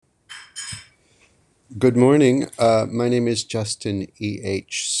Good morning. My name is Justin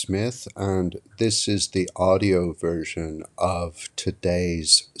E.H. Smith, and this is the audio version of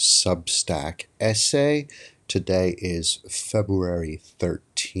today's Substack essay. Today is February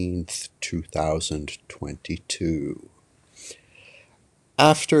 13th, 2022.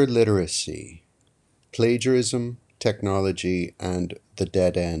 After literacy, plagiarism, technology, and the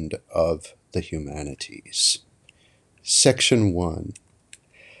dead end of the humanities. Section 1.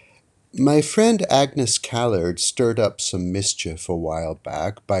 My friend Agnes Callard stirred up some mischief a while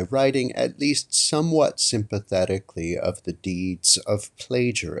back by writing at least somewhat sympathetically of the deeds of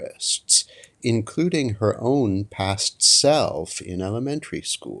plagiarists, including her own past self in elementary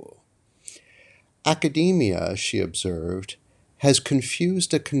school. Academia, she observed, has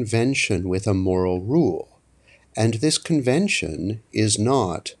confused a convention with a moral rule, and this convention is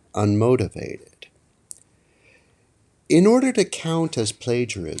not unmotivated. In order to count as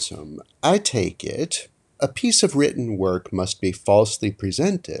plagiarism, I take it, a piece of written work must be falsely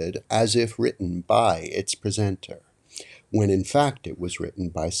presented as if written by its presenter, when in fact it was written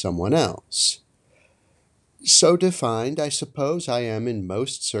by someone else. So defined, I suppose I am in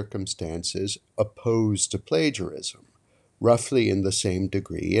most circumstances opposed to plagiarism, roughly in the same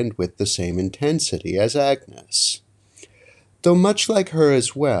degree and with the same intensity as Agnes. Though much like her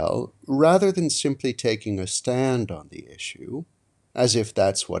as well, rather than simply taking a stand on the issue, as if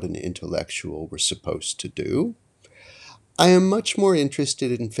that's what an intellectual were supposed to do, I am much more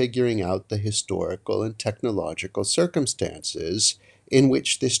interested in figuring out the historical and technological circumstances in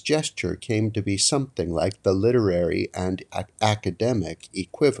which this gesture came to be something like the literary and academic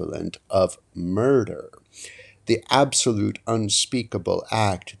equivalent of murder, the absolute unspeakable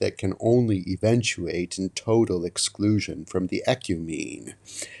act that can only eventuate in total exclusion from the ecumene.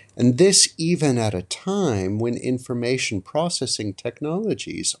 And this even at a time when information processing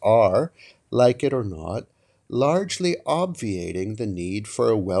technologies are, like it or not, largely obviating the need for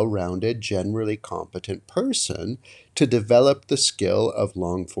a well-rounded, generally competent person to develop the skill of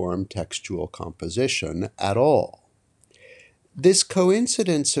long-form textual composition at all. This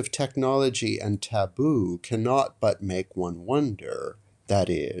coincidence of technology and taboo cannot but make one wonder, that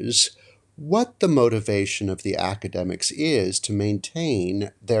is, what the motivation of the academics is to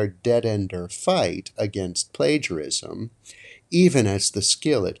maintain their dead-ender fight against plagiarism, even as the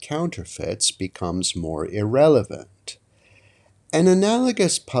skill it counterfeits becomes more irrelevant. An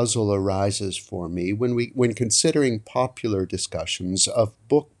analogous puzzle arises for me when considering popular discussions of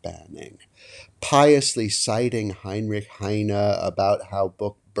book banning, piously citing Heinrich Heine about how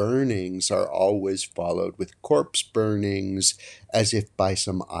book burnings are always followed with corpse burnings, as if by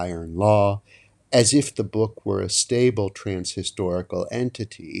some iron law, as if the book were a stable transhistorical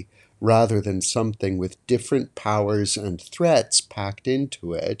entity, rather than something with different powers and threats packed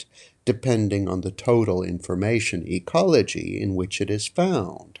into it, depending on the total information ecology in which it is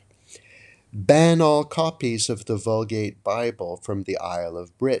found. Ban all copies of the Vulgate Bible from the Isle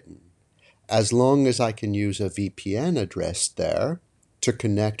of Britain. As long as I can use a VPN address there to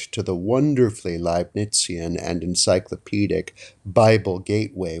connect to the wonderfully Leibnizian and encyclopedic Bible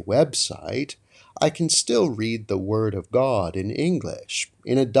Gateway website, I can still read the Word of God in English,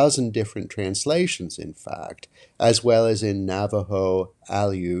 in a dozen different translations, in fact, as well as in Navajo,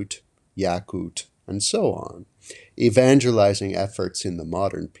 Aleut, Yakut, and so on. Evangelizing efforts in the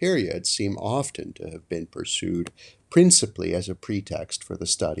modern period seem often to have been pursued principally as a pretext for the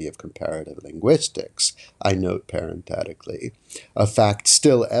study of comparative linguistics, I note parenthetically, a fact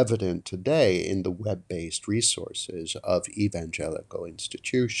still evident today in the web-based resources of evangelical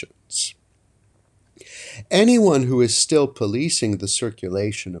institutions. Anyone who is still policing the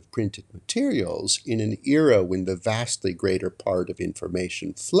circulation of printed materials in an era when the vastly greater part of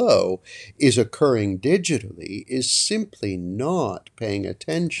information flow is occurring digitally is simply not paying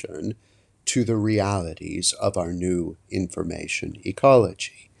attention to the realities of our new information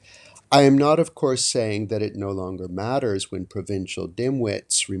ecology. I am not, of course, saying that it no longer matters when provincial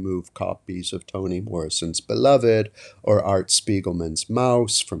dimwits remove copies of Toni Morrison's Beloved or Art Spiegelman's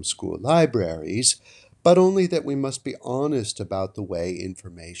Maus from school libraries, but only that we must be honest about the way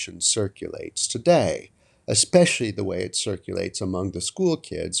information circulates today, especially the way it circulates among the school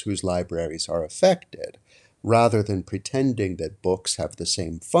kids whose libraries are affected, rather than pretending that books have the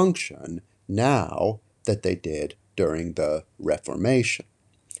same function now that they did during the Reformation.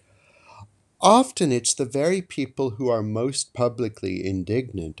 Often it's the very people who are most publicly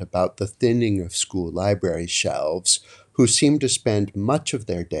indignant about the thinning of school library shelves who seem to spend much of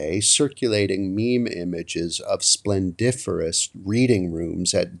their day circulating meme images of splendiferous reading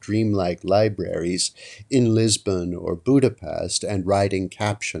rooms at dreamlike libraries in Lisbon or Budapest and writing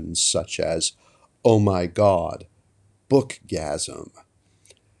captions such as, oh my God, bookgasm.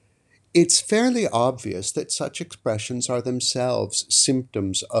 It's fairly obvious that such expressions are themselves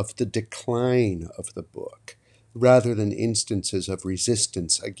symptoms of the decline of the book, rather than instances of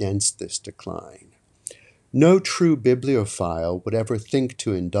resistance against this decline. No true bibliophile would ever think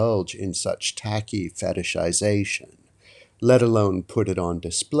to indulge in such tacky fetishization, let alone put it on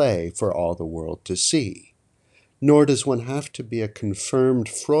display for all the world to see. Nor does one have to be a confirmed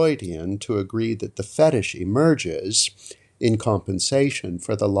Freudian to agree that the fetish emerges in compensation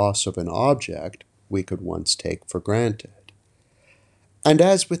for the loss of an object we could once take for granted. And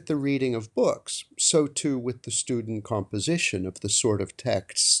as with the reading of books, so too with the student composition of the sort of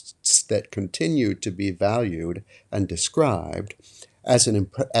texts that continue to be valued and described as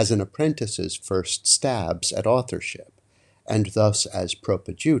an apprentice's first stabs at authorship, and thus as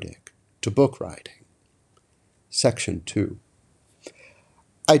propedeutic to book writing. Section 2.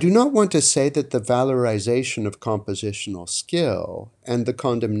 I do not want to say that the valorization of compositional skill and the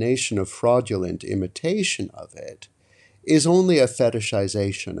condemnation of fraudulent imitation of it is only a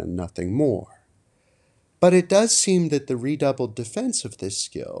fetishization and nothing more. But it does seem that the redoubled defense of this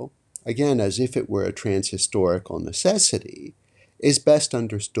skill, again as if it were a transhistorical necessity, is best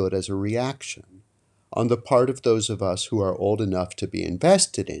understood as a reaction, on the part of those of us who are old enough to be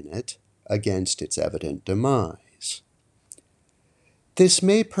invested in it, against its evident demise. This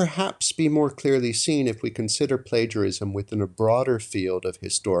may perhaps be more clearly seen if we consider plagiarism within a broader field of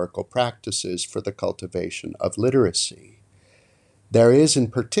historical practices for the cultivation of literacy. There is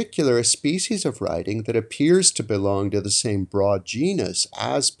in particular a species of writing that appears to belong to the same broad genus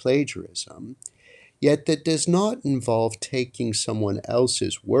as plagiarism, yet that does not involve taking someone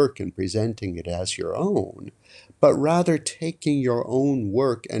else's work and presenting it as your own, but rather taking your own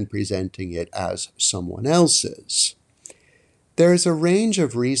work and presenting it as someone else's. There is a range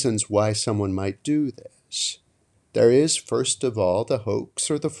of reasons why someone might do this. There is, first of all, the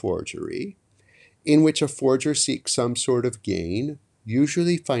hoax or the forgery, in which a forger seeks some sort of gain,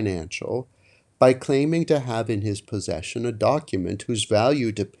 usually financial, by claiming to have in his possession a document whose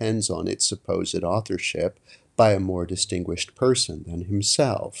value depends on its supposed authorship by a more distinguished person than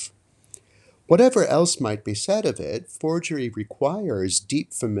himself. Whatever else might be said of it, forgery requires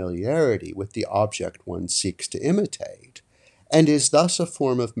deep familiarity with the object one seeks to imitate, and is thus a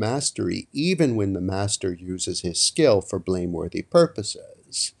form of mastery even when the master uses his skill for blameworthy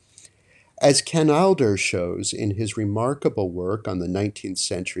purposes. As Ken Alder shows in his remarkable work on the 19th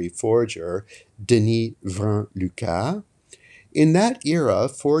century forger Denis Vrin-Lucas, in that era,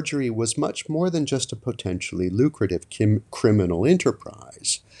 forgery was much more than just a potentially lucrative criminal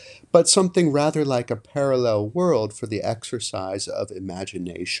enterprise, but something rather like a parallel world for the exercise of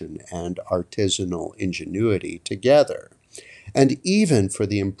imagination and artisanal ingenuity together, and even for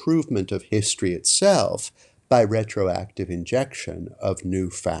the improvement of history itself by retroactive injection of new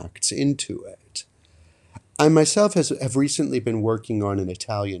facts into it. I myself have recently been working on an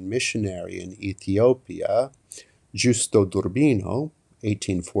Italian missionary in Ethiopia, Giusto d'Urbino,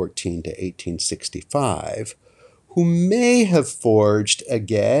 1814 to 1865, who may have forged a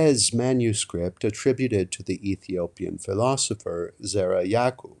Ge'ez manuscript attributed to the Ethiopian philosopher Zera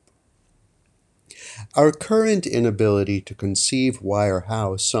Yaqub. Our current inability to conceive why or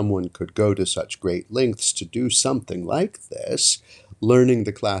how someone could go to such great lengths to do something like this, learning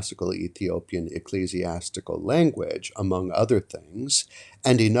the classical Ethiopian ecclesiastical language, among other things,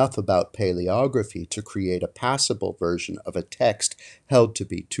 and enough about paleography to create a passable version of a text held to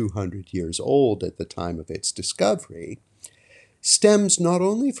be 200 years old at the time of its discovery, stems not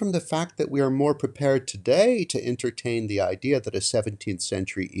only from the fact that we are more prepared today to entertain the idea that a 17th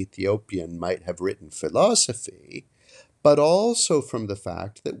century Ethiopian might have written philosophy, but also from the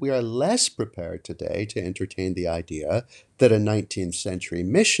fact that we are less prepared today to entertain the idea that a 19th century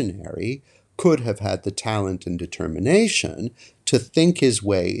missionary could have had the talent and determination to think his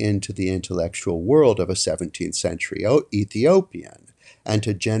way into the intellectual world of a 17th century Ethiopian, and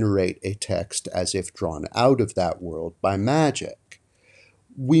to generate a text as if drawn out of that world by magic.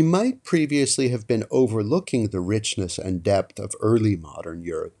 We might previously have been overlooking the richness and depth of early modern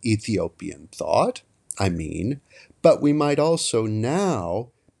Ethiopian thought, but we might also now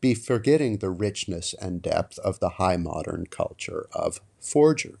be forgetting the richness and depth of the high modern culture of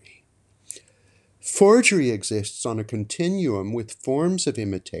forgery. Forgery exists on a continuum with forms of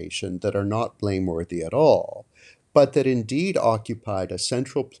imitation that are not blameworthy at all, but that indeed occupied a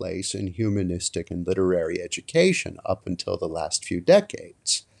central place in humanistic and literary education up until the last few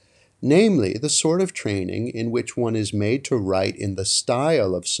decades, namely the sort of training in which one is made to write in the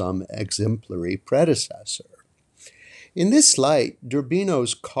style of some exemplary predecessor. In this light,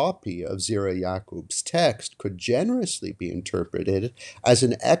 Durbino's copy of Zira Yakub's text could generously be interpreted as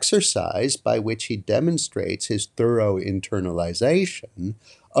an exercise by which he demonstrates his thorough internalization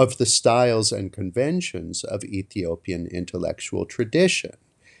of the styles and conventions of Ethiopian intellectual tradition,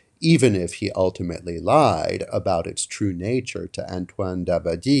 even if he ultimately lied about its true nature to Antoine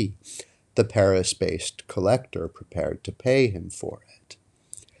Dabadie, the Paris-based collector prepared to pay him for it.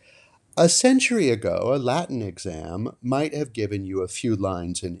 A century ago, a Latin exam might have given you a few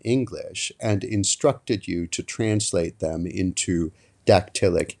lines in English and instructed you to translate them into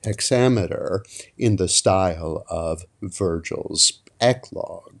dactylic hexameter in the style of Virgil's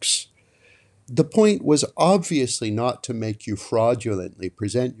eclogues. The point was obviously not to make you fraudulently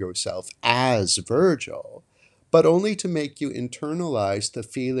present yourself as Virgil, but only to make you internalize the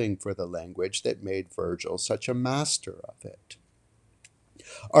feeling for the language that made Virgil such a master of it.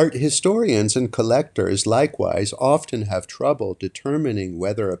 Art historians and collectors likewise often have trouble determining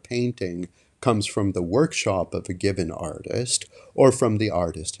whether a painting comes from the workshop of a given artist or from the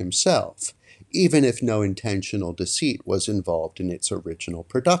artist himself, even if no intentional deceit was involved in its original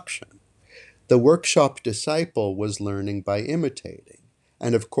production. The workshop disciple was learning by imitating,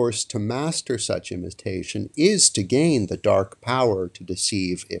 and of course to master such imitation is to gain the dark power to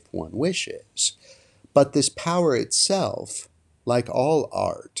deceive if one wishes. But this power itself, like all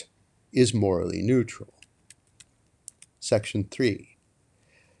art, is morally neutral. Section 3.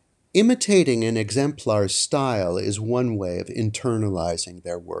 Imitating an exemplar's style is one way of internalizing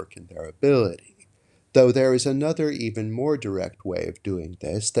their work and their ability, though there is another even more direct way of doing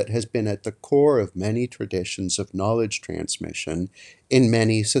this that has been at the core of many traditions of knowledge transmission in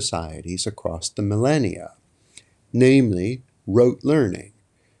many societies across the millennia, namely rote learning,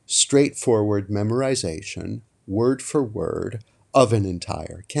 straightforward memorization, word for word, of an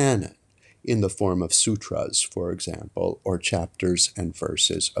entire canon, in the form of sutras, for example, or chapters and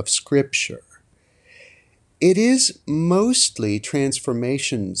verses of scripture. It is mostly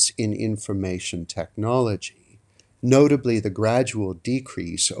transformations in information technology, notably the gradual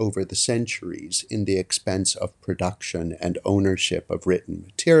decrease over the centuries in the expense of production and ownership of written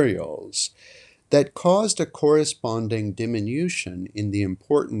materials, that caused a corresponding diminution in the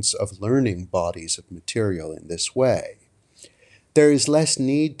importance of learning bodies of material in this way. There is less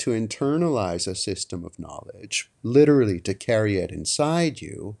need to internalize a system of knowledge, literally to carry it inside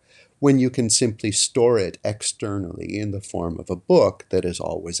you, when you can simply store it externally in the form of a book that is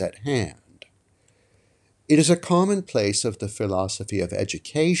always at hand. It is a commonplace of the philosophy of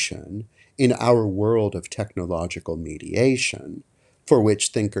education in our world of technological mediation, for which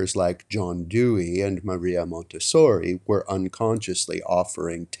thinkers like John Dewey and Maria Montessori were unconsciously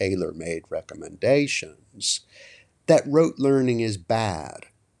offering tailor-made recommendations, that rote learning is bad,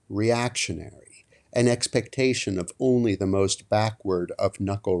 reactionary, an expectation of only the most backward of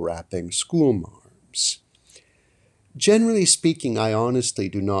knuckle-rapping schoolmarms. Generally speaking, I honestly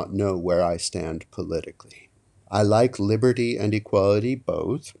do not know where I stand politically. I like liberty and equality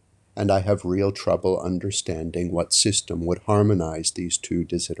both, and I have real trouble understanding what system would harmonize these two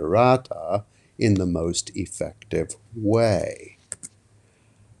desiderata in the most effective way.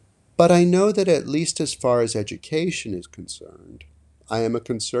 But I know that at least as far as education is concerned, I am a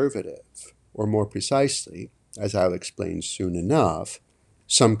conservative, or more precisely, as I'll explain soon enough,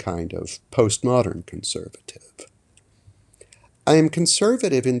 some kind of postmodern conservative. I am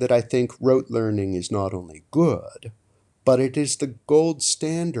conservative in that I think rote learning is not only good, but it is the gold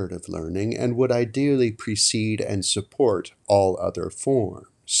standard of learning and would ideally precede and support all other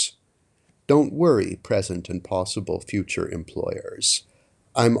forms. Don't worry, present and possible future employers.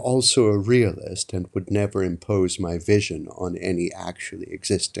 I'm also a realist and would never impose my vision on any actually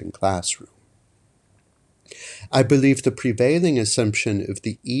existing classroom. I believe the prevailing assumption of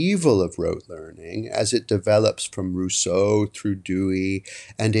the evil of rote learning, as it develops from Rousseau through Dewey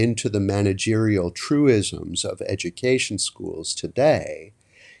and into the managerial truisms of education schools today,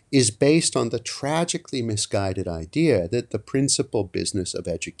 is based on the tragically misguided idea that the principal business of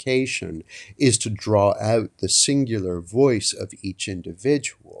education is to draw out the singular voice of each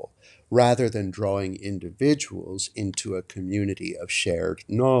individual, rather than drawing individuals into a community of shared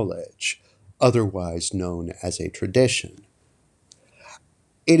knowledge, otherwise known as a tradition.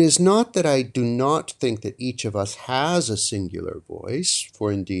 It is not that I do not think that each of us has a singular voice,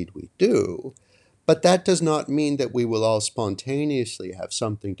 for indeed we do, but that does not mean that we will all spontaneously have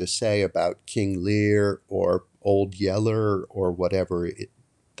something to say about King Lear or Old Yeller or whatever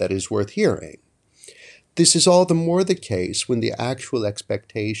that is worth hearing. This is all the more the case when the actual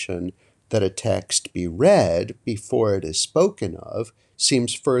expectation that a text be read before it is spoken of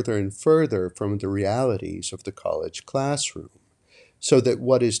seems further and further from the realities of the college classroom, so that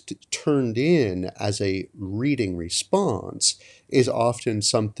what is turned in as a reading response is often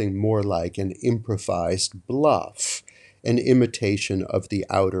something more like an improvised bluff, an imitation of the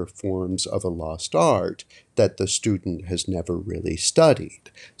outer forms of a lost art that the student has never really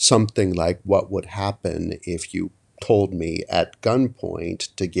studied, something like what would happen if you told me at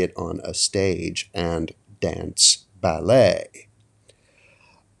gunpoint to get on a stage and dance ballet.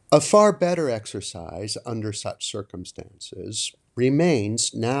 A far better exercise under such circumstances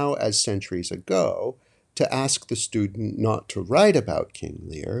remains, now as centuries ago, to ask the student not to write about King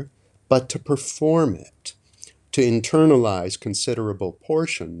Lear, but to perform it, to internalize considerable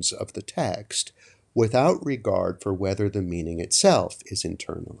portions of the text without regard for whether the meaning itself is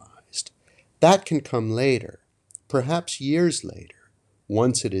internalized. That can come later, perhaps years later,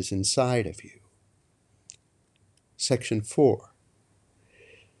 once it is inside of you. Section 4.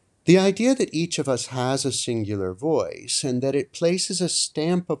 The idea that each of us has a singular voice and that it places a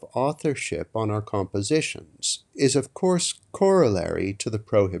stamp of authorship on our compositions is, of course, corollary to the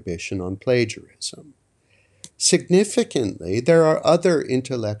prohibition on plagiarism. Significantly, there are other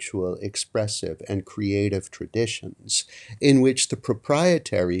intellectual, expressive, and creative traditions in which the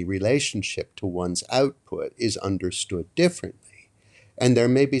proprietary relationship to one's output is understood differently, and there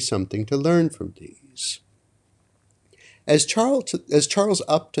may be something to learn from these. As Charles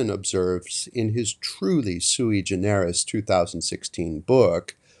Upton observes in his truly sui generis 2016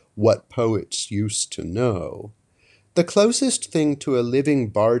 book, What Poets Used to Know, the closest thing to a living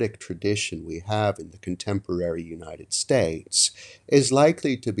bardic tradition we have in the contemporary United States is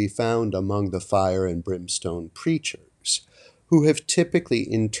likely to be found among the fire and brimstone preachers, who have typically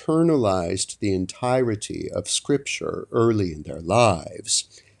internalized the entirety of Scripture early in their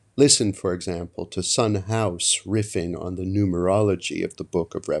lives. Listen, for example, to Son House riffing on the numerology of the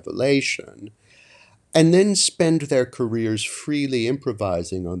Book of Revelation, and then spend their careers freely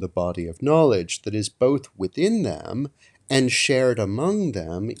improvising on the body of knowledge that is both within them and shared among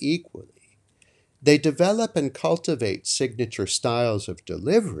them equally. They develop and cultivate signature styles of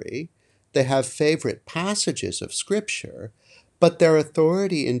delivery, they have favorite passages of Scripture, but their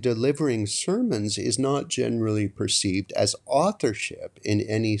authority in delivering sermons is not generally perceived as authorship in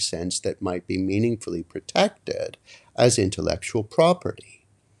any sense that might be meaningfully protected as intellectual property.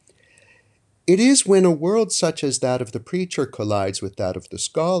 It is when a world such as that of the preacher collides with that of the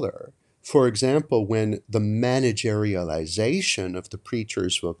scholar, for example, when the managerialization of the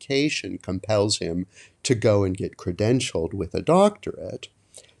preacher's vocation compels him to go and get credentialed with a doctorate,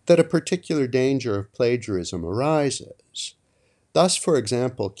 that a particular danger of plagiarism arises. Thus, for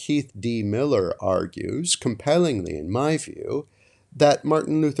example, Keith D. Miller argues, compellingly in my view, that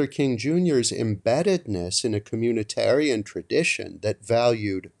Martin Luther King Jr.'s embeddedness in a communitarian tradition that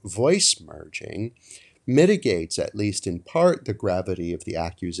valued voice merging mitigates, at least in part, the gravity of the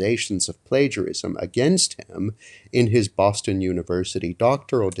accusations of plagiarism against him in his Boston University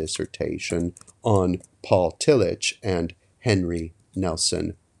doctoral dissertation on Paul Tillich and Henry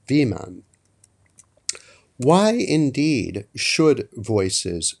Nelson Veeman. Why, indeed, should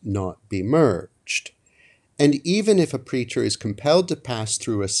voices not be merged? And even if a preacher is compelled to pass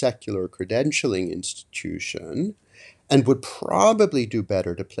through a secular credentialing institution, and would probably do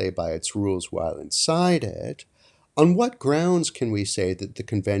better to play by its rules while inside it, on what grounds can we say that the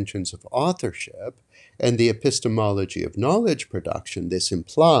conventions of authorship and the epistemology of knowledge production this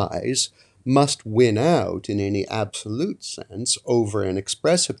implies must win out in any absolute sense over an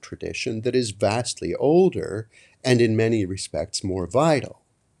expressive tradition that is vastly older and in many respects more vital?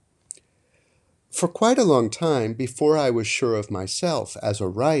 For quite a long time, before I was sure of myself as a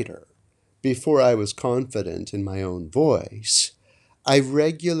writer, before I was confident in my own voice, I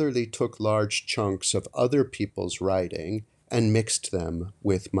regularly took large chunks of other people's writing and mixed them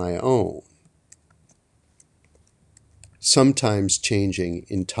with my own, sometimes changing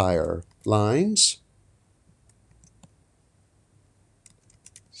entire lines.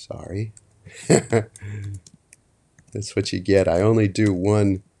 Sorry. That's what you get. I only do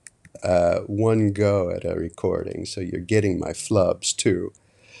one go at a recording, so you're getting my flubs too.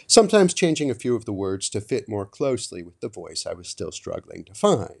 Sometimes changing a few of the words to fit more closely with the voice I was still struggling to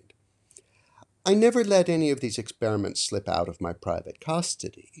find. I never let any of these experiments slip out of my private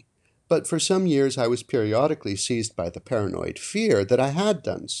custody, but for some years I was periodically seized by the paranoid fear that I had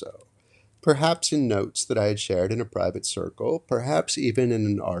done so, perhaps in notes that I had shared in a private circle, perhaps even in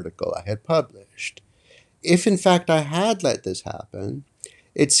an article I had published. If in fact I had let this happen,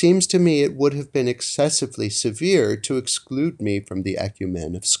 it seems to me it would have been excessively severe to exclude me from the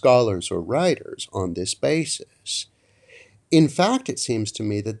ecumen of scholars or writers on this basis. In fact, it seems to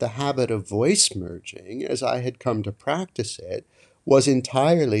me that the habit of voice merging, as I had come to practice it, was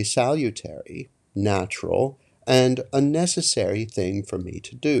entirely salutary, natural, and a necessary thing for me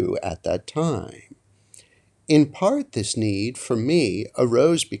to do at that time. In part, this need, for me,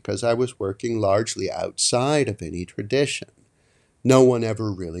 arose because I was working largely outside of any tradition. No one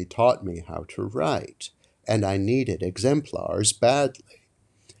ever really taught me how to write, and I needed exemplars badly.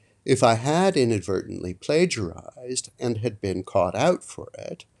 If I had inadvertently plagiarized and had been caught out for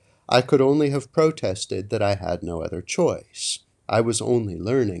it, I could only have protested that I had no other choice. I was only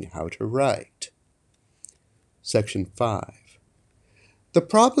learning how to write. Section 5. The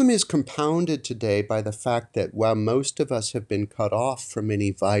problem is compounded today by the fact that while most of us have been cut off from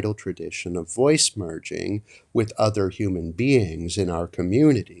any vital tradition of voice merging with other human beings in our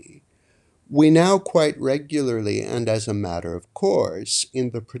community, we now quite regularly and as a matter of course,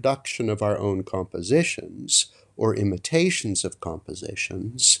 in the production of our own compositions, or imitations of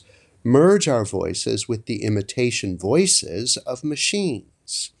compositions, merge our voices with the imitation voices of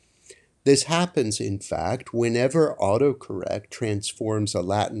machines. This happens, in fact, whenever autocorrect transforms a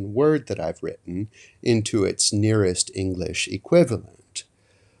Latin word that I've written into its nearest English equivalent.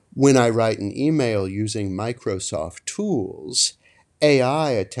 When I write an email using Microsoft Tools, AI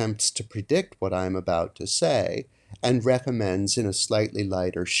attempts to predict what I'm about to say and recommends in a slightly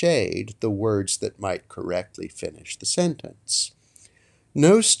lighter shade the words that might correctly finish the sentence.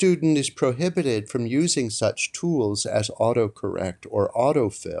 No student is prohibited from using such tools as autocorrect or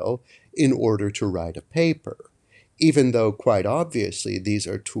autofill in order to write a paper, even though quite obviously these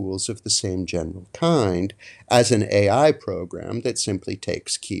are tools of the same general kind as an AI program that simply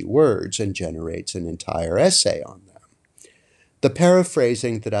takes keywords and generates an entire essay on them. The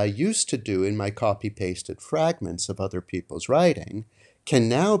paraphrasing that I used to do in my copy-pasted fragments of other people's writing can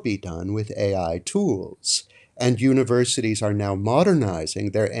now be done with AI tools, and universities are now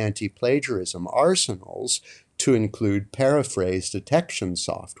modernizing their anti-plagiarism arsenals to include paraphrase detection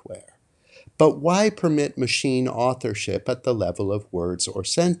software. But why permit machine authorship at the level of words or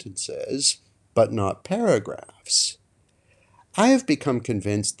sentences, but not paragraphs? I have become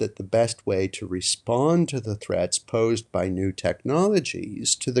convinced that the best way to respond to the threats posed by new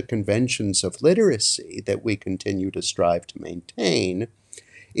technologies to the conventions of literacy that we continue to strive to maintain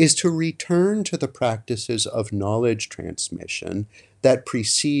is to return to the practices of knowledge transmission that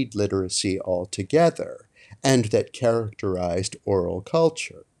precede literacy altogether and that characterized oral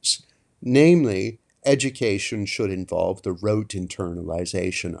cultures. Namely, education should involve the rote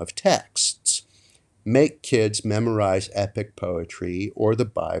internalization of texts. Make kids memorize epic poetry or the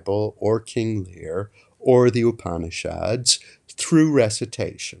Bible or King Lear or the Upanishads through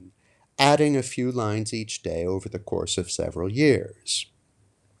recitation, adding a few lines each day over the course of several years.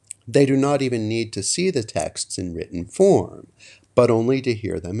 They do not even need to see the texts in written form, but only to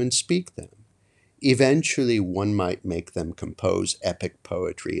hear them and speak them. Eventually, one might make them compose epic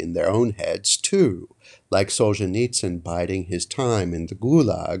poetry in their own heads, too, like Solzhenitsyn biding his time in the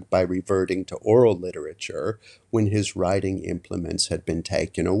Gulag by reverting to oral literature when his writing implements had been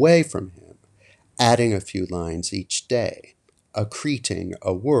taken away from him, adding a few lines each day, accreting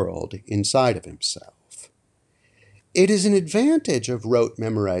a world inside of himself. It is an advantage of rote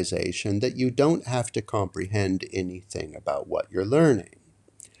memorization that you don't have to comprehend anything about what you're learning.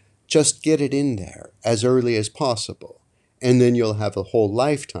 Just get it in there as early as possible, and then you'll have a whole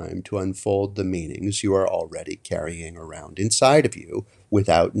lifetime to unfold the meanings you are already carrying around inside of you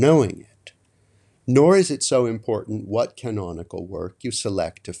without knowing it. Nor is it so important what canonical work you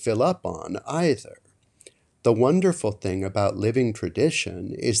select to fill up on either. The wonderful thing about living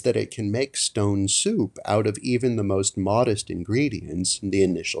tradition is that it can make stone soup out of even the most modest ingredients in the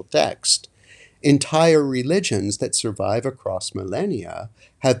initial text. Entire religions that survive across millennia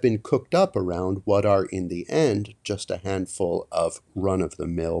have been cooked up around what are, in the end, just a handful of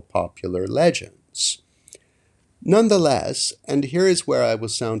run-of-the-mill popular legends. Nonetheless, and here is where I will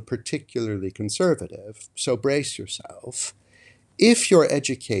sound particularly conservative, so brace yourself, if your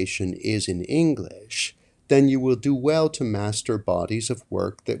education is in English, then you will do well to master bodies of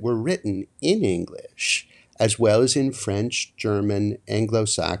work that were written in English, as well as in French, German,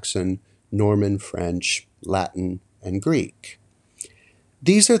 Anglo-Saxon, Norman French, Latin, and Greek.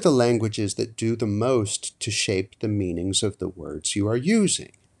 These are the languages that do the most to shape the meanings of the words you are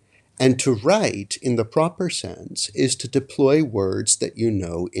using. And to write, in the proper sense, is to deploy words that you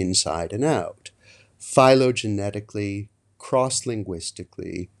know inside and out, phylogenetically,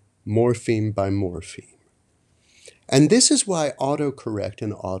 cross-linguistically, morpheme by morpheme. And this is why autocorrect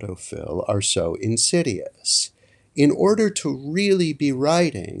and autofill are so insidious. In order to really be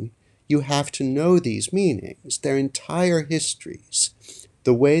writing, You have to know these meanings, their entire histories,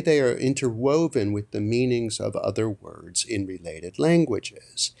 the way they are interwoven with the meanings of other words in related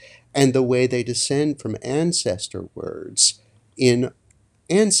languages, and the way they descend from ancestor words in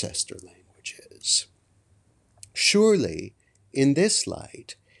ancestor languages. Surely, in this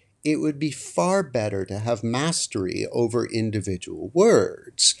light, it would be far better to have mastery over individual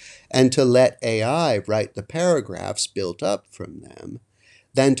words and to let AI write the paragraphs built up from them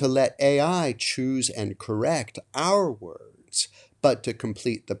than to let AI choose and correct our words, but to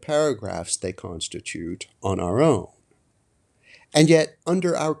complete the paragraphs they constitute on our own. And yet,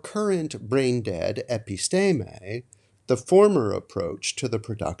 under our current brain-dead episteme, the former approach to the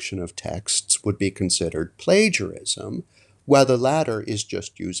production of texts would be considered plagiarism, while the latter is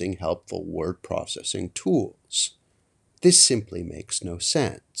just using helpful word processing tools. This simply makes no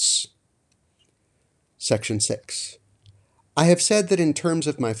sense. Section 6. I have said that in terms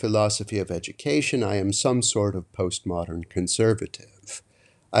of my philosophy of education, I am some sort of postmodern conservative.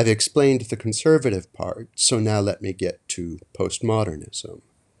 I've explained the conservative part, so now let me get to postmodernism.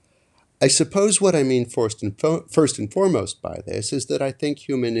 I suppose what I mean first and foremost by this is that I think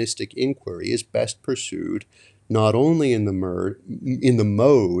humanistic inquiry is best pursued not only in the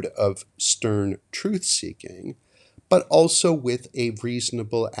mode of stern truth-seeking, but also with a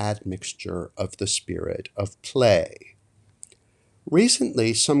reasonable admixture of the spirit of play.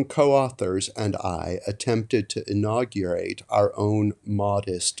 Recently, some co-authors and I attempted to inaugurate our own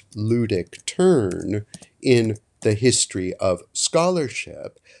modest ludic turn in the history of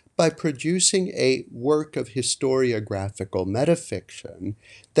scholarship by producing a work of historiographical metafiction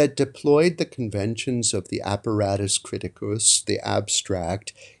that deployed the conventions of the apparatus criticus, the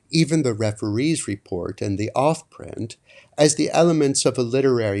abstract, even the referee's report and the off-print, as the elements of a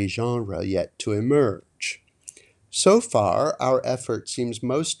literary genre yet to emerge. So far, our effort seems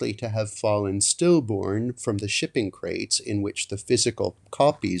mostly to have fallen stillborn from the shipping crates in which the physical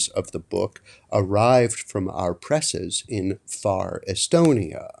copies of the book arrived from our presses in far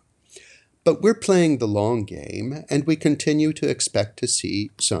Estonia. But we're playing the long game, and we continue to expect to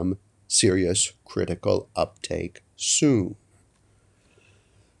see some serious critical uptake soon.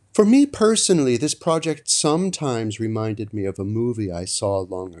 For me personally, this project sometimes reminded me of a movie I saw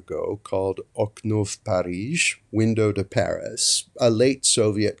long ago called Okno v Paris, Window to Paris, a late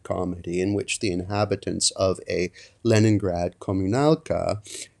Soviet comedy in which the inhabitants of a Leningrad kommunalka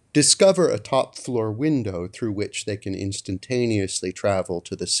discover a top-floor window through which they can instantaneously travel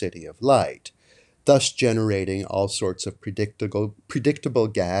to the City of Light, thus generating all sorts of predictable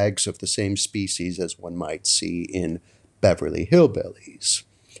gags of the same species as one might see in Beverly Hillbillies.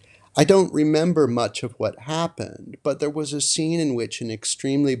 I don't remember much of what happened, but there was a scene in which an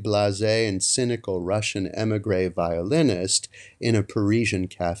extremely blasé and cynical Russian émigré violinist in a Parisian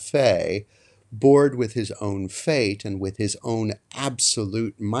café, bored with his own fate and with his own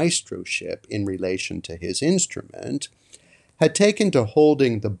absolute maestroship in relation to his instrument, had taken to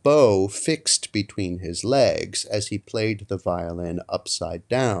holding the bow fixed between his legs as he played the violin upside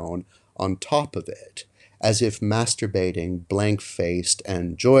down on top of it, as if masturbating, blank-faced,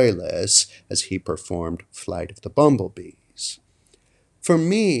 and joyless as he performed Flight of the Bumblebees. For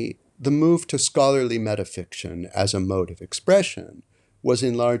me, the move to scholarly metafiction as a mode of expression was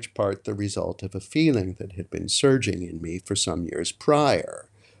in large part the result of a feeling that had been surging in me for some years prior,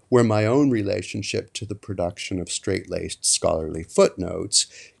 where my own relationship to the production of straight-laced scholarly footnotes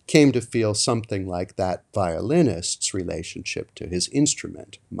came to feel something like that violinist's relationship to his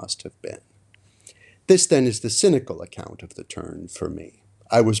instrument must have been. This, then, is the cynical account of the turn for me.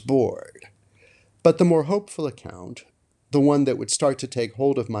 I was bored. But the more hopeful account, the one that would start to take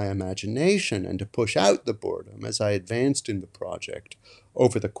hold of my imagination and to push out the boredom as I advanced in the project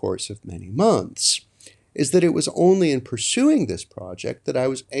over the course of many months, is that it was only in pursuing this project that I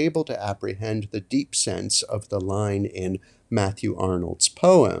was able to apprehend the deep sense of the line in Matthew Arnold's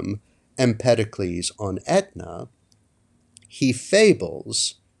poem, Empedocles on Etna, "He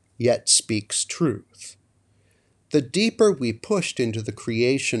fables, yet speaks truth." The deeper we pushed into the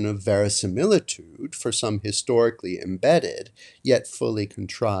creation of verisimilitude for some historically embedded, yet fully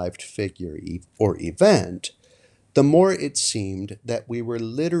contrived figure or event, the more it seemed that we were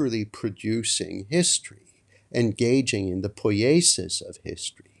literally producing history, engaging in the poiesis of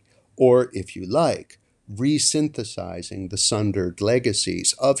history, or, if you like, resynthesizing the sundered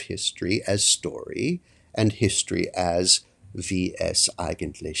legacies of history as story and history as wie es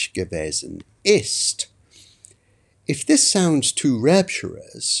eigentlich gewesen ist. If this sounds too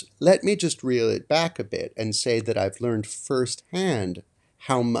rapturous, let me just reel it back a bit and say that I've learned firsthand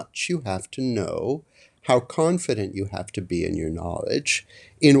how much you have to know, how confident you have to be in your knowledge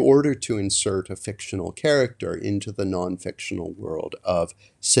in order to insert a fictional character into the non-fictional world of,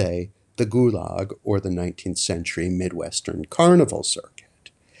 say, the Gulag or the 19th century Midwestern carnival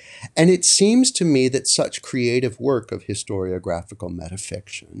circuit. And it seems to me that such creative work of historiographical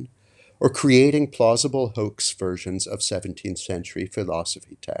metafiction, or creating plausible hoax versions of 17th century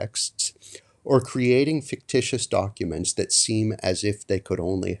philosophy texts, or creating fictitious documents that seem as if they could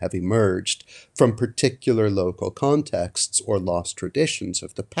only have emerged from particular local contexts or lost traditions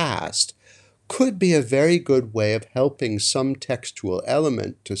of the past, could be a very good way of helping some textual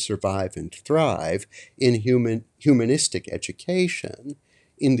element to survive and thrive in humanistic education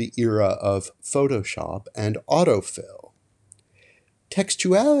in the era of Photoshop and autofill.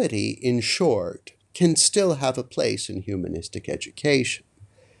 Textuality, in short, can still have a place in humanistic education,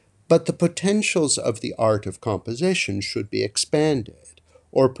 but the potentials of the art of composition should be expanded,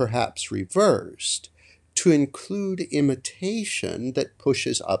 or perhaps reversed, to include imitation that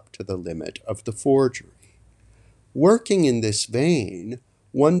pushes up to the limit of the forgery. Working in this vein,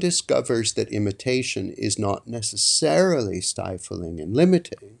 one discovers that imitation is not necessarily stifling and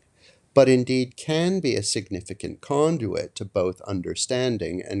limiting, but indeed can be a significant conduit to both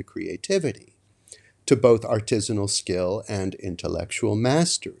understanding and creativity, to both artisanal skill and intellectual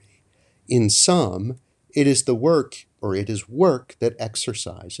mastery. In sum, it is work that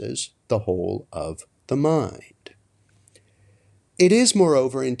exercises the whole of the mind. It is,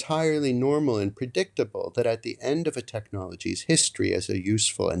 moreover, entirely normal and predictable that at the end of a technology's history as a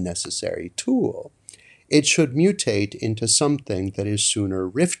useful and necessary tool, it should mutate into something that is sooner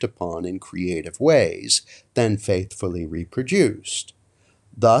riffed upon in creative ways than faithfully reproduced.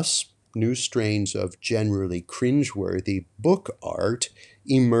 Thus, new strains of generally cringeworthy book art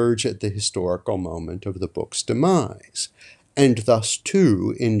emerge at the historical moment of the book's demise, and thus,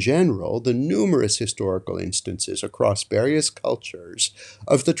 too, in general, the numerous historical instances across various cultures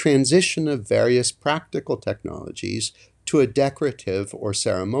of the transition of various practical technologies to a decorative or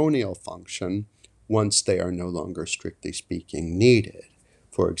ceremonial function once they are no longer, strictly speaking, needed.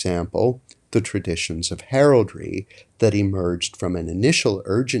 For example, the traditions of heraldry that emerged from an initial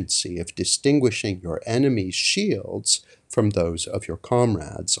urgency of distinguishing your enemy's shields from those of your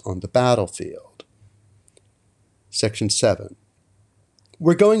comrades on the battlefield. Section 7.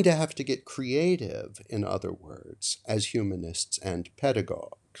 We're going to have to get creative, in other words, as humanists and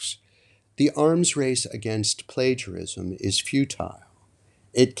pedagogues. The arms race against plagiarism is futile.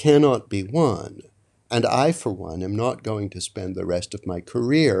 It cannot be won, and I, for one, am not going to spend the rest of my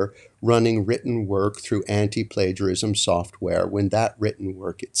career running written work through anti-plagiarism software when that written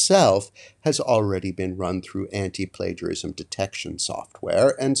work itself has already been run through anti-plagiarism detection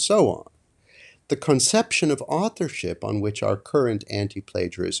software, and so on. The conception of authorship on which our current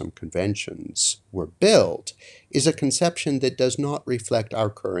anti-plagiarism conventions were built is a conception that does not reflect our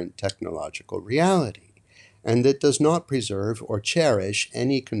current technological reality, and that does not preserve or cherish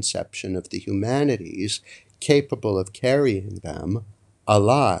any conception of the humanities capable of carrying them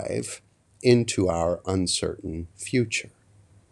alive into our uncertain future.